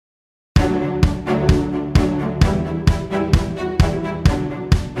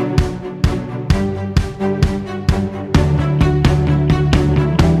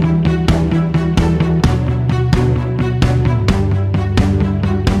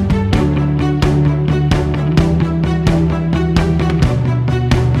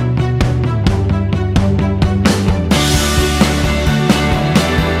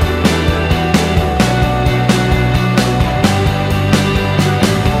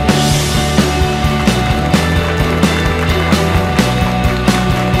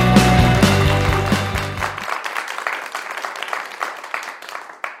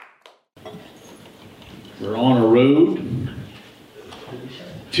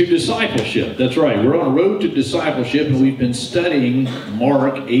to discipleship. That's right. We're on a road to discipleship, and we've been studying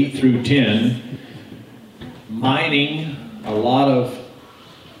Mark 8 through 10, mining a lot of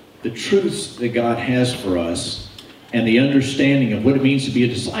the truths that God has for us and the understanding of what it means to be a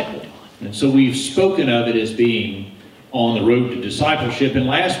disciple. And so we've spoken of it as being on the road to discipleship. And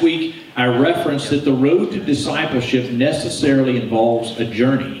last week, I referenced that the road to discipleship necessarily involves a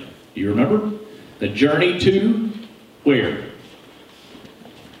journey. Do you remember? The journey to where?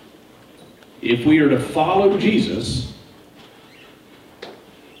 If we are to follow Jesus,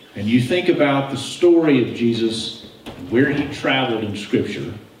 and you think about the story of Jesus and where he traveled in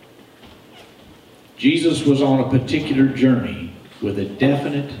Scripture, Jesus was on a particular journey with a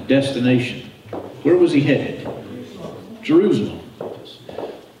definite destination. Where was he headed? Jerusalem.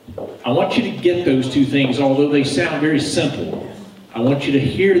 I want you to get those two things, although they sound very simple. I want you to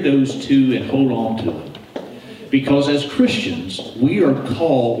hear those two and hold on to them. Because as Christians, we are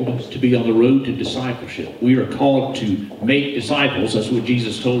called to be on the road to discipleship. We are called to make disciples. That's what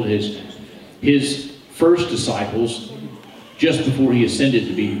Jesus told his first disciples just before he ascended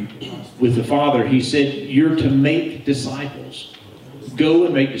to be with the Father. He said, you're to make disciples. Go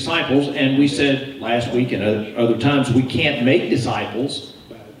and make disciples. And we said last week and other times, we can't make disciples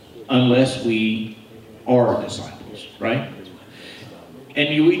unless we are disciples, right?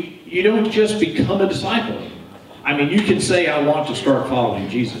 And you don't just become a disciple. I mean, you can say, I want to start following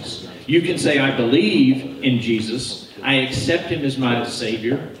Jesus. You can say, I believe in Jesus. I accept him as my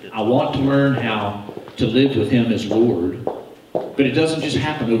Savior. I want to learn how to live with him as Lord. But it doesn't just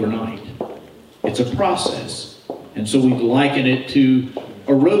happen overnight. It's a process. And so we liken it to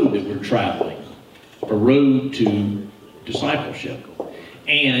a road that we're traveling. A road to discipleship.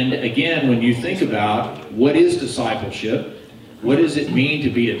 And again, when you think about what is discipleship, what does it mean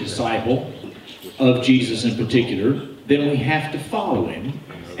to be a disciple of Jesus in particular, then we have to follow him.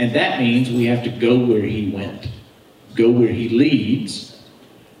 And that means we have to go where he went. Go where he leads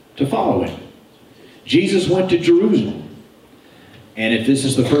to follow him. Jesus went to Jerusalem. And if this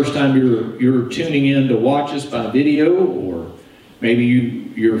is the first time you're tuning in to watch us by video, or maybe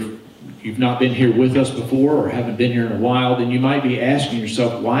you've not been here with us before or haven't been here in a while, then you might be asking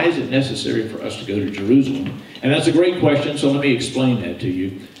yourself, why is it necessary for us to go to Jerusalem? And that's a great question, so let me explain that to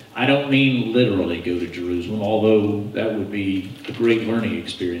you. I don't mean literally go to Jerusalem, although that would be a great learning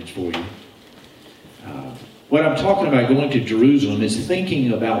experience for you. What I'm talking about going to Jerusalem is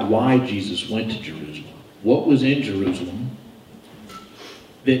thinking about why Jesus went to Jerusalem. What was in Jerusalem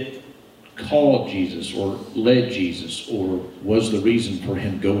that called Jesus or led Jesus or was the reason for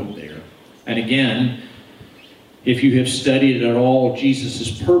him going there? And again, if you have studied at all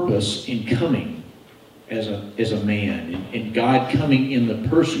Jesus' purpose in coming as a man, and God coming in the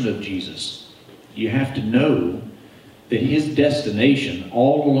person of Jesus, you have to know that his destination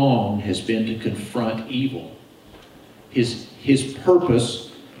all along has been to confront evil. His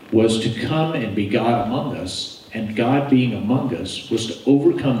purpose was to come and be God among us, and God being among us was to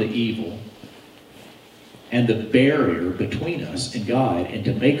overcome the evil and the barrier between us and God, and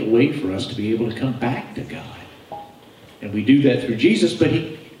to make a way for us to be able to come back to God. And we do that through Jesus, but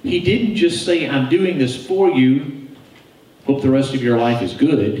he didn't just say, I'm doing this for you, hope the rest of your life is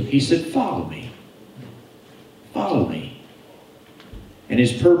good. He said, follow me. Follow me. And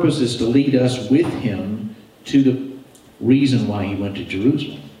his purpose is to lead us with him to the reason why he went to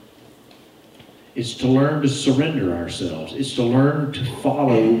Jerusalem. It's to learn to surrender ourselves. It's to learn to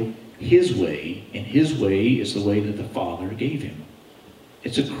follow his way, and his way is the way that the Father gave him.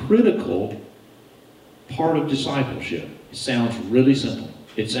 It's a critical part of discipleship. It sounds really simple.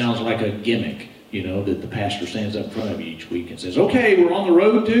 It sounds like a gimmick, you know, that the pastor stands up in front of you each week and says, okay, we're on the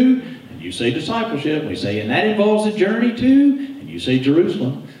road to, and you say discipleship, and we say, and that involves a journey to, and you say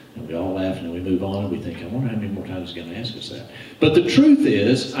Jerusalem, and we all laugh and then we move on and we think, I wonder how many more times he's going to ask us that. But the truth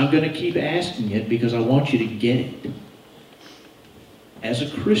is, I'm going to keep asking it because I want you to get it. As a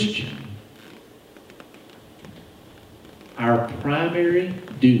Christian, our primary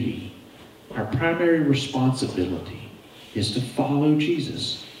duty, our primary responsibility is to follow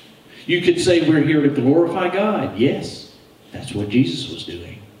Jesus. You could say we're here to glorify God. Yes, that's what Jesus was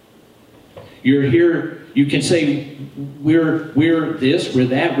doing. You're here, you can say we're this, we're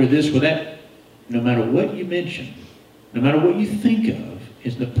that, we're this, we're that. No matter what you mention, no matter what you think of,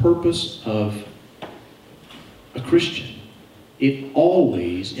 is the purpose of a Christian. It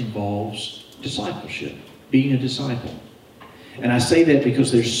always involves discipleship, being a disciple. And I say that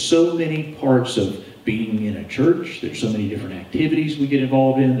because there's so many parts of being in a church. There's so many different activities we get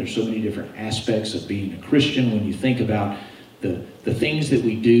involved in. There's so many different aspects of being a Christian when you think about the things that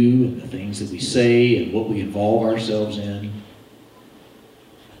we do and the things that we say and what we involve ourselves in.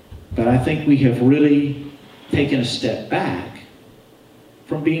 But I think we have really taken a step back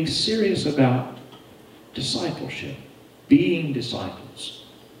from being serious about discipleship, being disciples.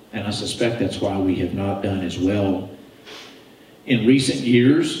 And I suspect that's why we have not done as well in recent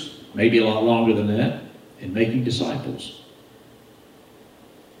years, maybe a lot longer than that, in making disciples.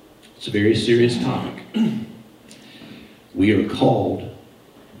 It's a very serious topic. We are called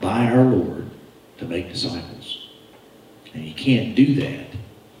by our Lord to make disciples. And you can't do that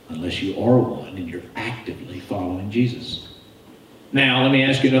unless you are one and you're actively following Jesus. Now, let me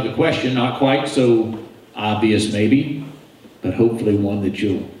ask you another question, not quite so obvious maybe, but hopefully one that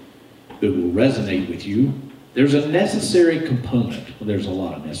will resonate with you. There's a necessary component. Well, there's a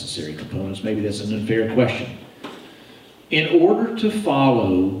lot of necessary components. Maybe that's an unfair question. In order to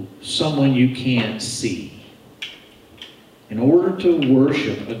follow someone you can't see, in order to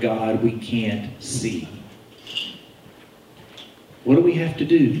worship a God we can't see, what do we have to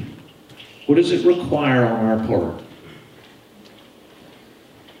do? What does it require on our part?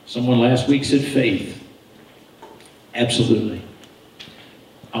 Someone last week said faith. Absolutely.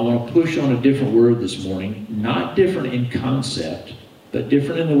 I want to push on a different word this morning, not different in concept, but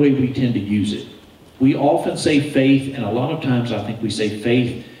different in the way we tend to use it. We often say faith, and a lot of times I think we say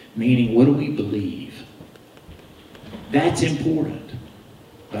faith meaning what do we believe? That's important.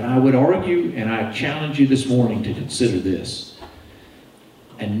 But I would argue, and I challenge you this morning to consider this.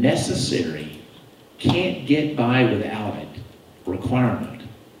 A necessary, can't get by without it, requirement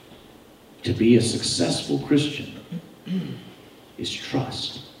to be a successful Christian is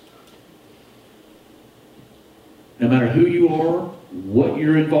trust. No matter who you are, what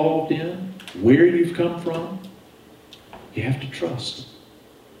you're involved in, where you've come from, you have to trust.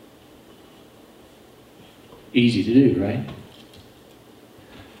 Easy to do, right?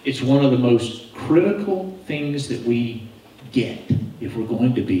 It's one of the most critical things that we get if we're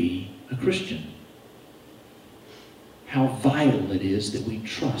going to be a Christian. How vital it is that we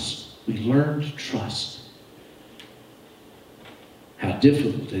trust. We learn to trust. How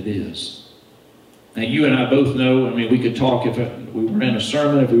difficult it is. Now, you and I both know, I mean, we could talk if we were in a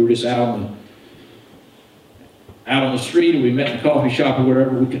sermon, if we were just out on the street, or we met in a coffee shop or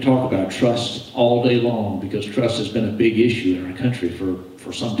wherever, we could talk about trust all day long, because trust has been a big issue in our country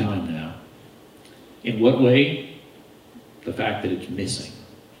for some time now. In what way? The fact that it's missing,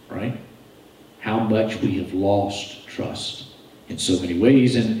 right? How much we have lost trust in so many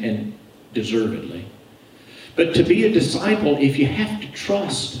ways, and deservedly. But to be a disciple, if you have to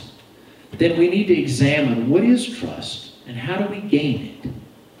trust, then we need to examine what is trust and how do we gain it?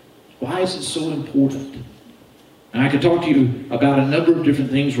 Why is it so important? And I could talk to you about a number of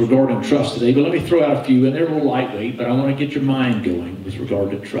different things regarding trust today, but let me throw out a few, and they're a little lightweight, but I want to get your mind going with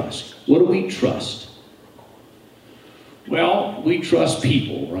regard to trust. What do we trust? Well, we trust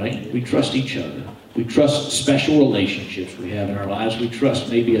people, right? We trust each other. We trust special relationships we have in our lives. We trust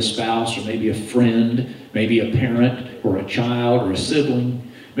maybe a spouse, or maybe a friend, maybe a parent, or a child, or a sibling,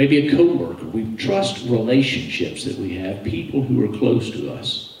 maybe a co-worker. We trust relationships that we have, people who are close to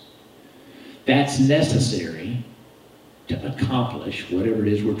us. That's necessary to accomplish whatever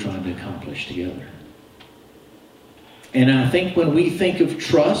it is we're trying to accomplish together. And I think when we think of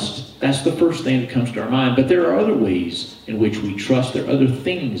trust, that's the first thing that comes to our mind. But there are other ways in which we trust. There are other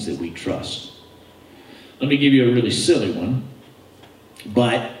things that we trust. Let me give you a really silly one,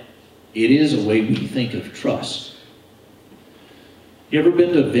 but it is a way we think of trust. You ever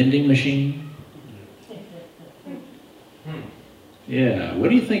been to a vending machine? Yeah,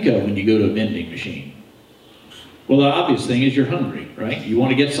 what do you think of when you go to a vending machine? Well, the obvious thing is you're hungry, right? You want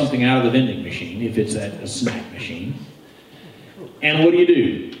to get something out of the vending machine, if it's a snack machine. And what do?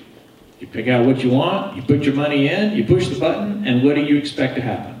 You pick out what you want, you put your money in, you push the button, and what do you expect to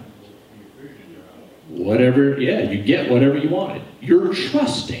happen? Whatever, yeah, you get whatever you wanted. You're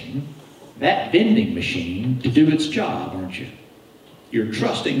trusting that vending machine to do its job, aren't you? You're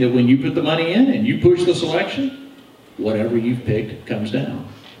trusting that when you put the money in and you push the selection, whatever you've picked comes down.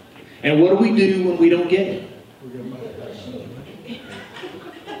 And what do we do when we don't get it?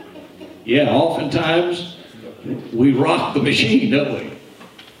 Yeah, oftentimes we rock the machine, don't we?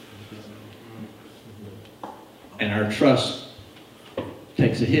 And our trust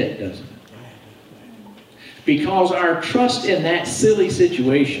takes a hit, doesn't it? Because our trust in that silly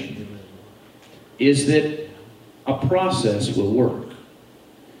situation is that a process will work.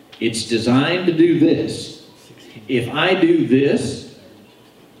 It's designed to do this. If I do this,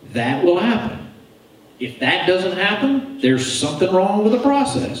 that will happen. If that doesn't happen, there's something wrong with the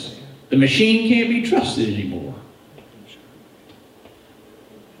process. The machine can't be trusted anymore.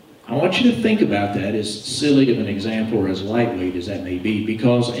 I want you to think about that, as silly of an example or as lightweight as that may be,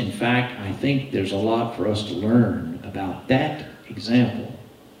 because in fact, I think there's a lot for us to learn about that example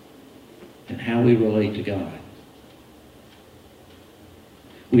and how we relate to God.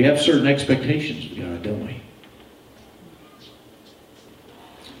 We have certain expectations of God, don't we?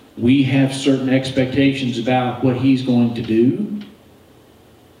 We have certain expectations about what He's going to do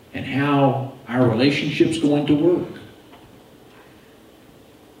and how our relationship's going to work.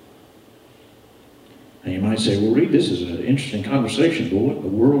 And you might say, well, Reed, this is an interesting conversation, but what in the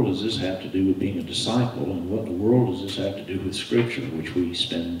world does this have to do with being a disciple? And what in the world does this have to do with Scripture, which we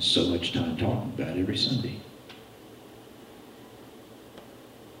spend so much time talking about every Sunday?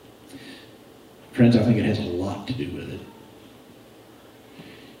 Friends, I think it has a lot to do with it.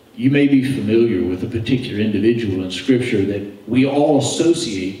 You may be familiar with a particular individual in Scripture that we all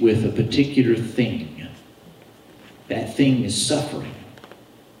associate with a particular thing. That thing is suffering.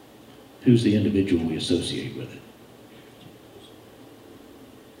 Who's the individual we associate with it?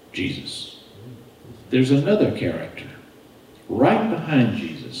 Jesus. There's another character right behind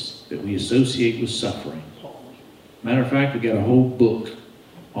Jesus that we associate with suffering. Matter of fact, we've got a whole book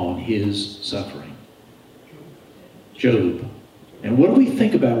on his suffering. Job. And what do we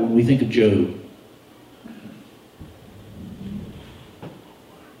think about when we think of Job?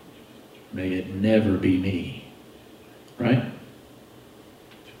 May it never be me. Right?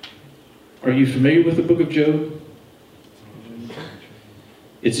 Are you familiar with the book of Job?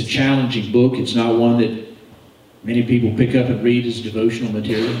 It's a challenging book. It's not one that many people pick up and read as devotional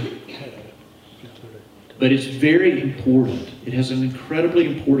material. But it's very important. It has an incredibly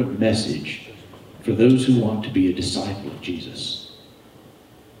important message for those who want to be a disciple of Jesus.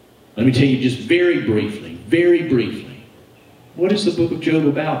 Let me tell you just very briefly, what is the book of Job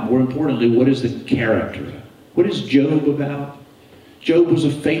about? More importantly, what is the character? What is Job about? Job was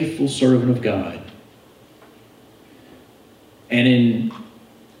a faithful servant of God. And in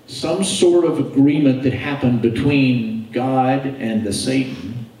some sort of agreement that happened between God and the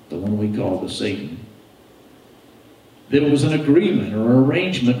Satan, the one we call the Satan, there was an agreement or an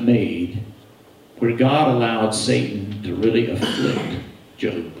arrangement made where God allowed Satan to really afflict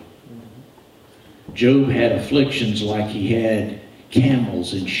Job. Job had afflictions like he had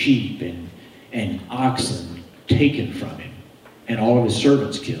camels and sheep and oxen taken from him and all of his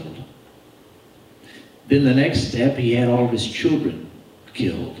servants killed. Then the next step, he had all of his children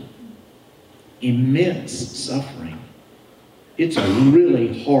killed. Immense suffering. It's a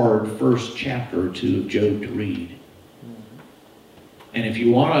really hard first chapter or two of Job to read. And if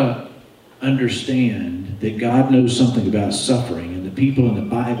you want to understand that God knows something about suffering and the people in the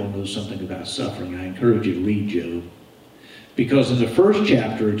Bible know something about suffering, I encourage you to read Job. Because in the first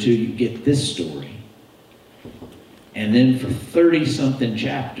chapter or two, you get this story. And then for 30-something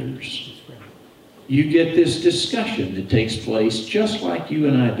chapters, you get this discussion that takes place just like you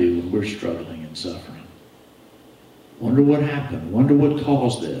and I do when we're struggling and suffering. Wonder what happened. Wonder what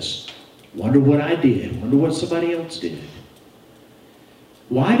caused this. Wonder what I did. Wonder what somebody else did.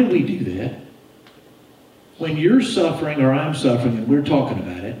 Why do we do that? When you're suffering or I'm suffering and we're talking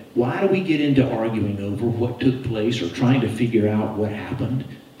about it, why do we get into arguing over what took place or trying to figure out what happened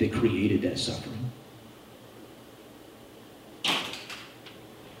that created that suffering?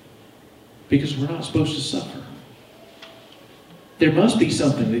 Because we're not supposed to suffer. There must be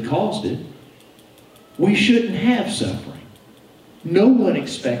something that caused it. We shouldn't have suffering. No one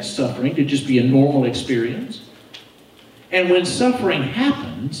expects suffering to just be a normal experience. And when suffering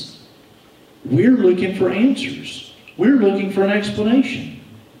happens, we're looking for answers. We're looking for an explanation.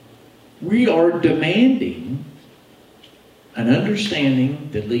 We are demanding an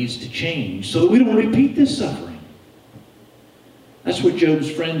understanding that leads to change so that we don't repeat this suffering. That's what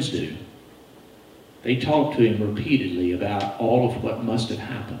Job's friends do. They talk to him repeatedly about all of what must have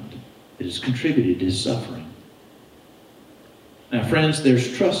happened that has contributed to his suffering. Now, friends,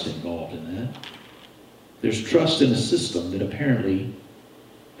 there's trust involved in that. There's trust in a system that apparently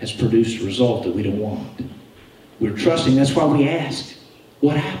has produced a result that we don't want. We're trusting, that's why we ask,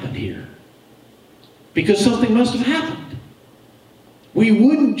 what happened here? Because something must have happened. We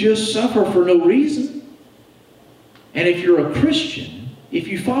wouldn't just suffer for no reason. And if you're a Christian, if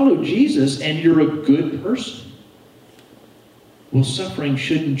you follow Jesus and you're a good person, well, suffering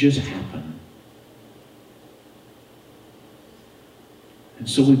shouldn't just happen. And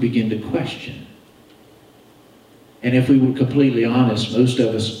so we begin to question. And if we were completely honest, most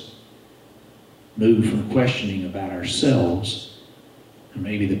of us move from questioning about ourselves and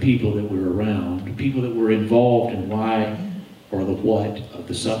maybe the people that we're around, the people that were involved in why or the what of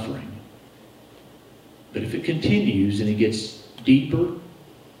the suffering. But if it continues and it gets deeper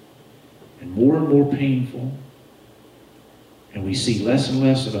and more painful, and we see less and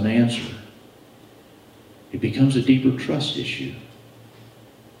less of an answer, it becomes a deeper trust issue.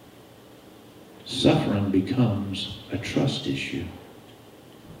 Suffering becomes a trust issue.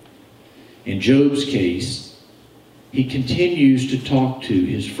 In Job's case, he continues to talk to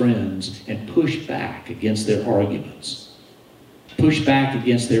his friends and push back against their arguments. Push back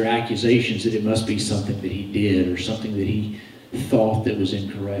against their accusations that it must be something that he did or something that he thought that was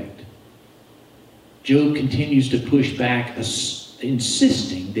incorrect. Job continues to push back,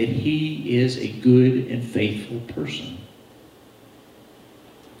 insisting that he is a good and faithful person.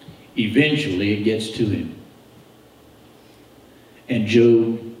 Eventually, it gets to him. And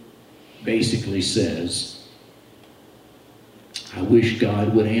Job basically says, I wish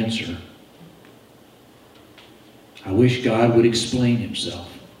God would answer. I wish God would explain himself.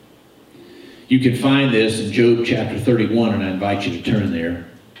 You can find this in Job chapter 31, and I invite you to turn there.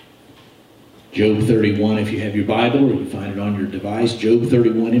 Job 31, if you have your Bible, or you find it on your device. Job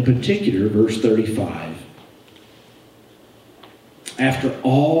 31 in particular, verse 35. After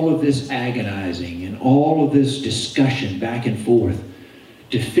all of this agonizing and all of this discussion back and forth,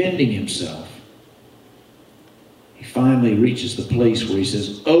 defending himself, he finally reaches the place where he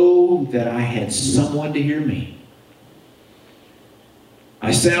says, oh, that I had someone to hear me.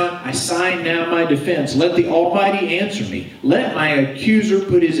 I sign now my defense. Let the Almighty answer me. Let my accuser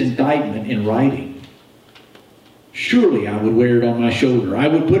put his indictment in writing. Surely I would wear it on my shoulder. I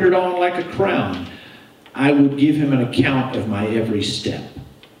would put it on like a crown. I would give him an account of my every step.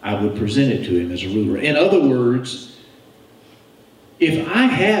 I would present it to him as a ruler. In other words, if I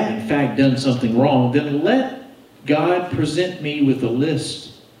have in fact done something wrong, then let God present me with a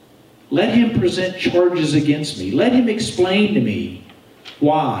list. Let him present charges against me. Let him explain to me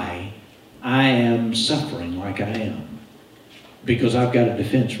why I am suffering like I am, because I've got a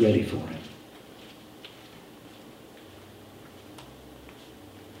defense ready for him.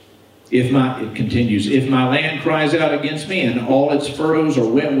 It continues, if my land cries out against me and all its furrows are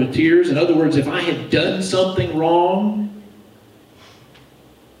wet with tears, in other words, if I have done something wrong,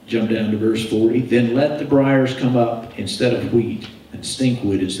 jump down to verse 40, then let the briars come up instead of wheat and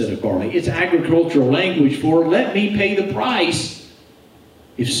stinkwood instead of barley. It's agricultural language for let me pay the price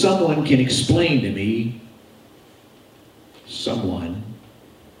if someone can explain to me,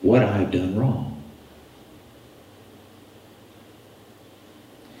 what I've done wrong.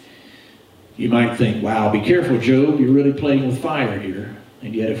 You might think, wow, be careful, Job, you're really playing with fire here.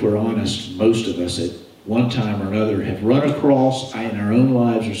 And yet, if we're honest, most of us at one time or another have run across in our own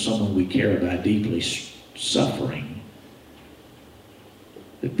lives or someone we care about deeply suffering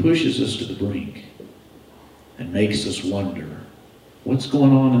that pushes us to the brink and makes us wonder, what's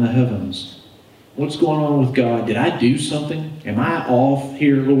going on in the heavens? What's going on with God? Did I do something? Am I off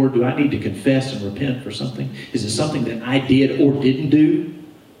here, Lord? Do I need to confess and repent for something? Is it something that I did or didn't do?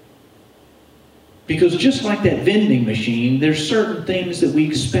 Because just like that vending machine, there's certain things that we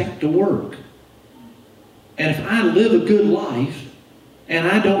expect to work. And if I live a good life and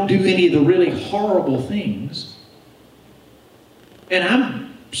I don't do any of the really horrible things, and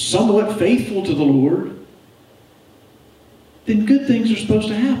I'm somewhat faithful to the Lord, then good things are supposed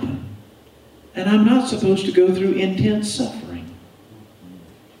to happen. And I'm not supposed to go through intense suffering.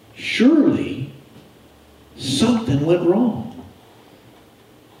 Surely, something went wrong.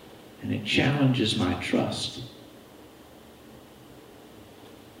 And it challenges my trust.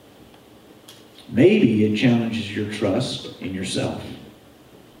 Maybe it challenges your trust in yourself.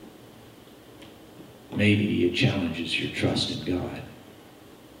 Maybe it challenges your trust in God.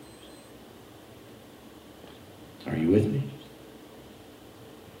 Are you with me?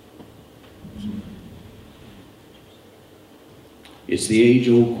 It's the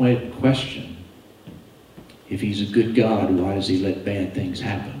age-old question. If he's a good God, why does he let bad things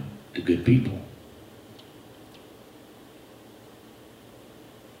happen to good people?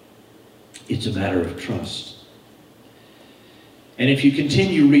 It's a matter of trust. And if you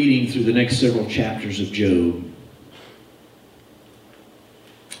continue reading through the next several chapters of Job,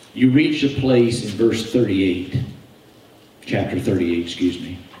 you reach a place in verse 38, chapter 38, excuse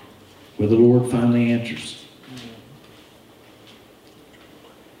me, where the Lord finally answers.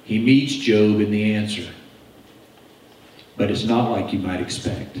 He meets Job in the answer, but it's not like you might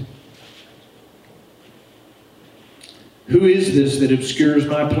expect. Who is this that obscures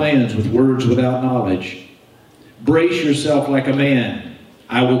my plans with words without knowledge? Brace yourself like a man.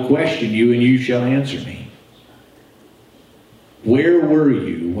 I will question you, and you shall answer me. Where were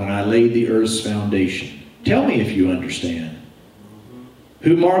you when I laid the earth's foundation? Tell me if you understand.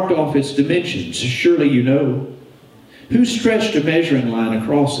 Who marked off its dimensions? Surely you know. Who stretched a measuring line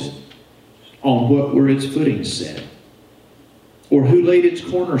across it? On what were its footings set? Or who laid its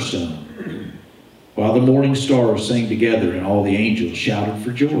cornerstone? While the morning stars sang together and all the angels shouted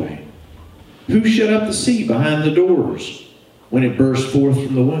for joy. Who shut up the sea behind the doors when it burst forth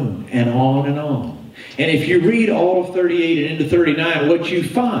from the womb? And on and on. And if you read all of 38 and into 39, what you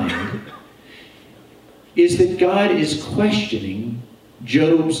find is that God is questioning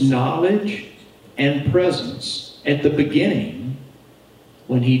Job's knowledge and presence at the beginning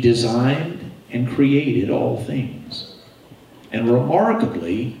when he designed and created all things. And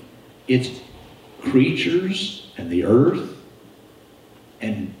remarkably, it's creatures and the earth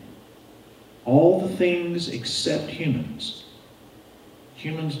and all the things except humans.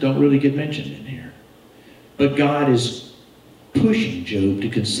 Humans don't really get mentioned in here. But God is pushing Job to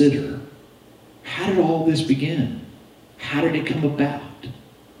consider, how did all this begin? How did it come about?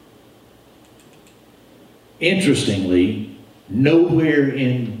 Interestingly, nowhere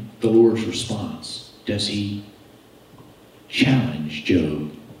in the Lord's response does he challenge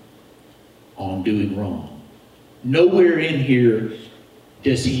Job on doing wrong. Nowhere in here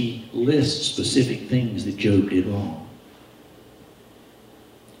does he list specific things that Job did wrong.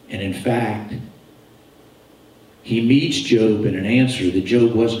 And in fact, he meets Job in an answer that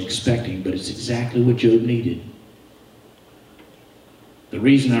Job wasn't expecting, but it's exactly what Job needed. The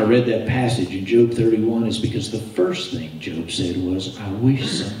reason I read that passage in Job 31 is because the first thing Job said was, I wish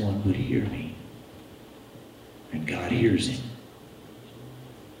someone would hear me. And God hears him.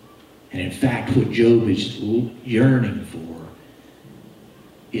 And in fact, what Job is yearning for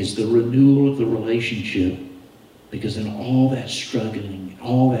is the renewal of the relationship, because in all that struggling,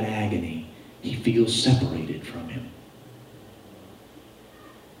 all that agony, he feels separated from him.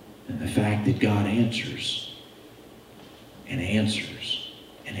 And the fact that God answers and answers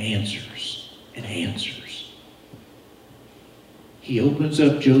and answers and answers. He opens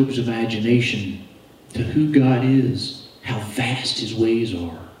up Job's imagination to who God is, how vast his ways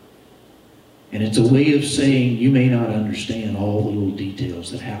are. And it's a way of saying, you may not understand all the little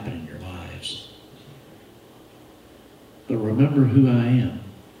details that happen in your lives, but remember who I am.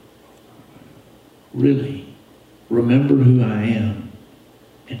 Really, remember who I am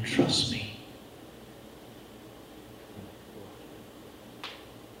and trust me.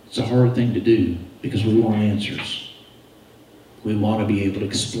 It's a hard thing to do because we want answers. We want to be able to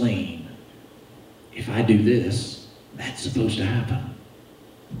explain, if I do this, that's supposed to happen.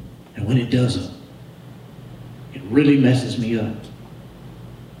 And when it doesn't, it really messes me up.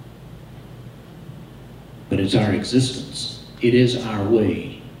 But it's our existence. It is our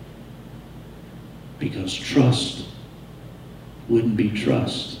way. Because trust wouldn't be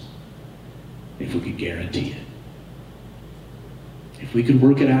trust if we could guarantee it. If we could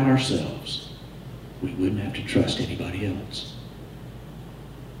work it out ourselves, we wouldn't have to trust anybody else.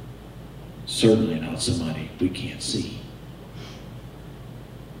 Certainly not somebody we can't see.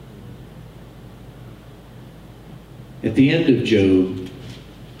 At the end of Job,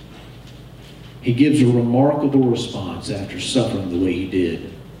 he gives a remarkable response after suffering the way he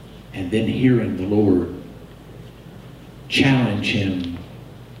did, and then hearing the Lord challenge him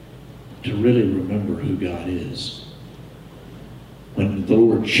to really remember who God is. When the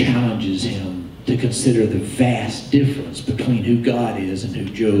Lord challenges him to consider the vast difference between who God is and who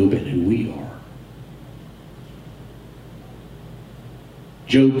Job and who we are.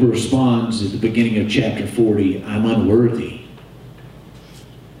 Job responds at the beginning of chapter 40, I'm unworthy.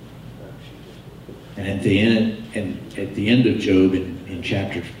 And at the end of Job in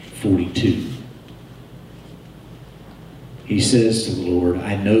chapter 42, he says to the Lord,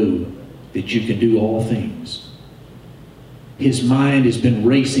 I know that you can do all things. His mind has been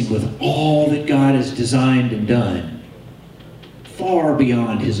racing with all that God has designed and done, far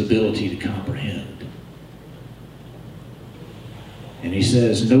beyond his ability to comprehend. And he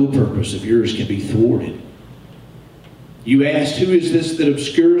says, no purpose of yours can be thwarted. You asked, who is this that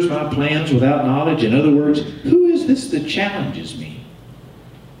obscures my plans without knowledge? In other words, who is this that challenges me?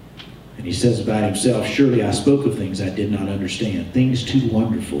 And he says about himself, surely I spoke of things I did not understand, things too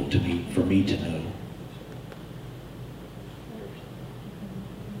wonderful to me for me to know.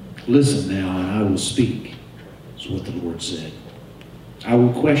 Listen now, and I will speak, is what the Lord said. I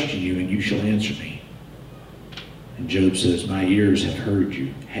will question you, and you shall answer me. And Job says, my ears have heard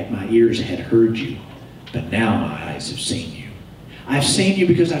you. My ears had heard you, but now my eyes have seen you. I've seen you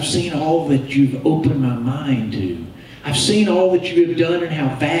because I've seen all that you've opened my mind to. I've seen all that you have done and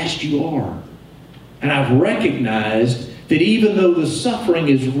how vast you are. And I've recognized that even though the suffering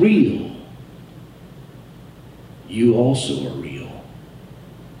is real, you also are real.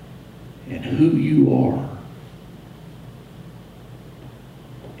 And who you are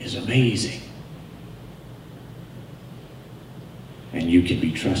is amazing. and you can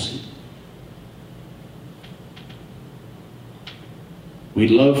be trusted.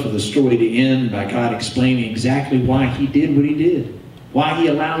 We'd love for the story to end by God explaining exactly why he did what he did, why he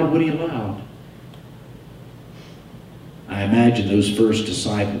allowed what he allowed. I imagine those first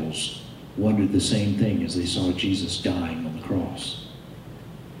disciples wondered the same thing as they saw Jesus dying on the cross.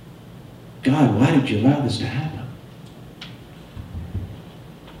 God, why did you allow this to happen?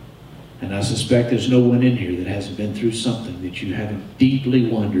 And I suspect there's no one in here that hasn't been through something that you haven't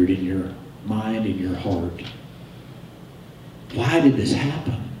deeply wondered in your mind, in your heart. Why did this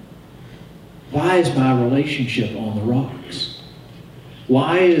happen? Why is my relationship on the rocks?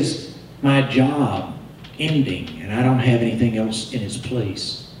 Why is my job ending and I don't have anything else in its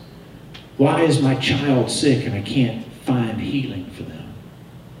place? Why is my child sick and I can't find healing for them?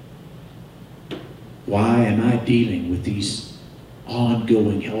 Why am I dealing with these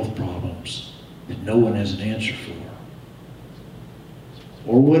ongoing health problems that no one has an answer for?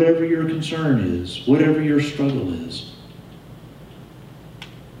 Or whatever your concern is, whatever your struggle is.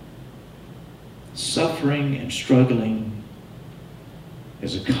 Suffering and struggling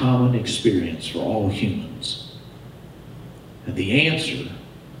is a common experience for all humans. And the answer,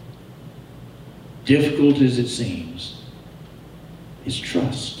 difficult as it seems, is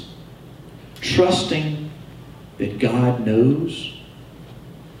trust. Trusting that God knows.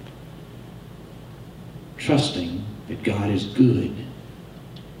 Trusting that God is good.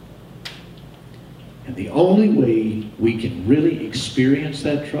 And the only way we can really experience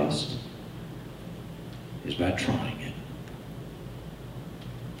that trust is by trying it.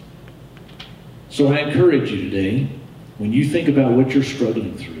 So I encourage you today, when you think about what you're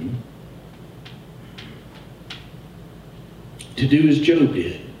struggling through, to do as Job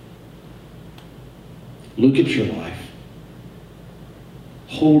did. Look at your life.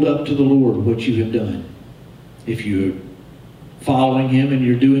 Hold up to the Lord what you have done. If you're following him and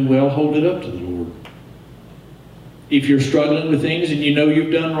you're doing well, hold it up to the Lord. If you're struggling with things and you know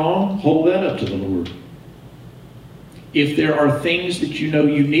you've done wrong, hold that up to the Lord. If there are things that you know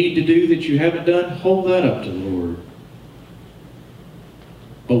you need to do that you haven't done, hold that up to the Lord.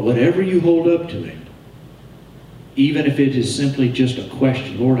 But whatever you hold up to him, even if it is simply just a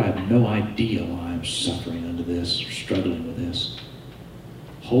question, Lord, I have no idea why I'm suffering under this or struggling with this.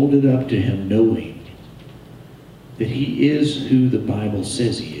 Hold it up to him knowing that he is who the Bible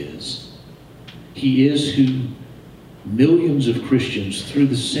says he is. He is who millions of Christians through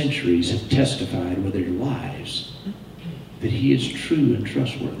the centuries have testified with their lives that he is true and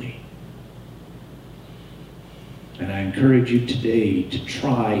trustworthy. And I encourage you today to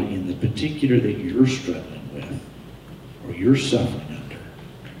try in the particular that you're struggling with or you're suffering under,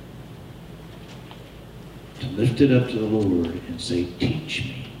 to lift it up to the Lord and say, teach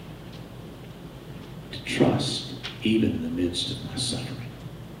me to trust even in the midst of my suffering.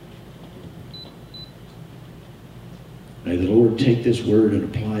 May the Lord take this word and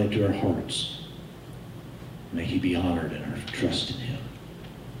apply it to our hearts. May he be honored in our trust in him.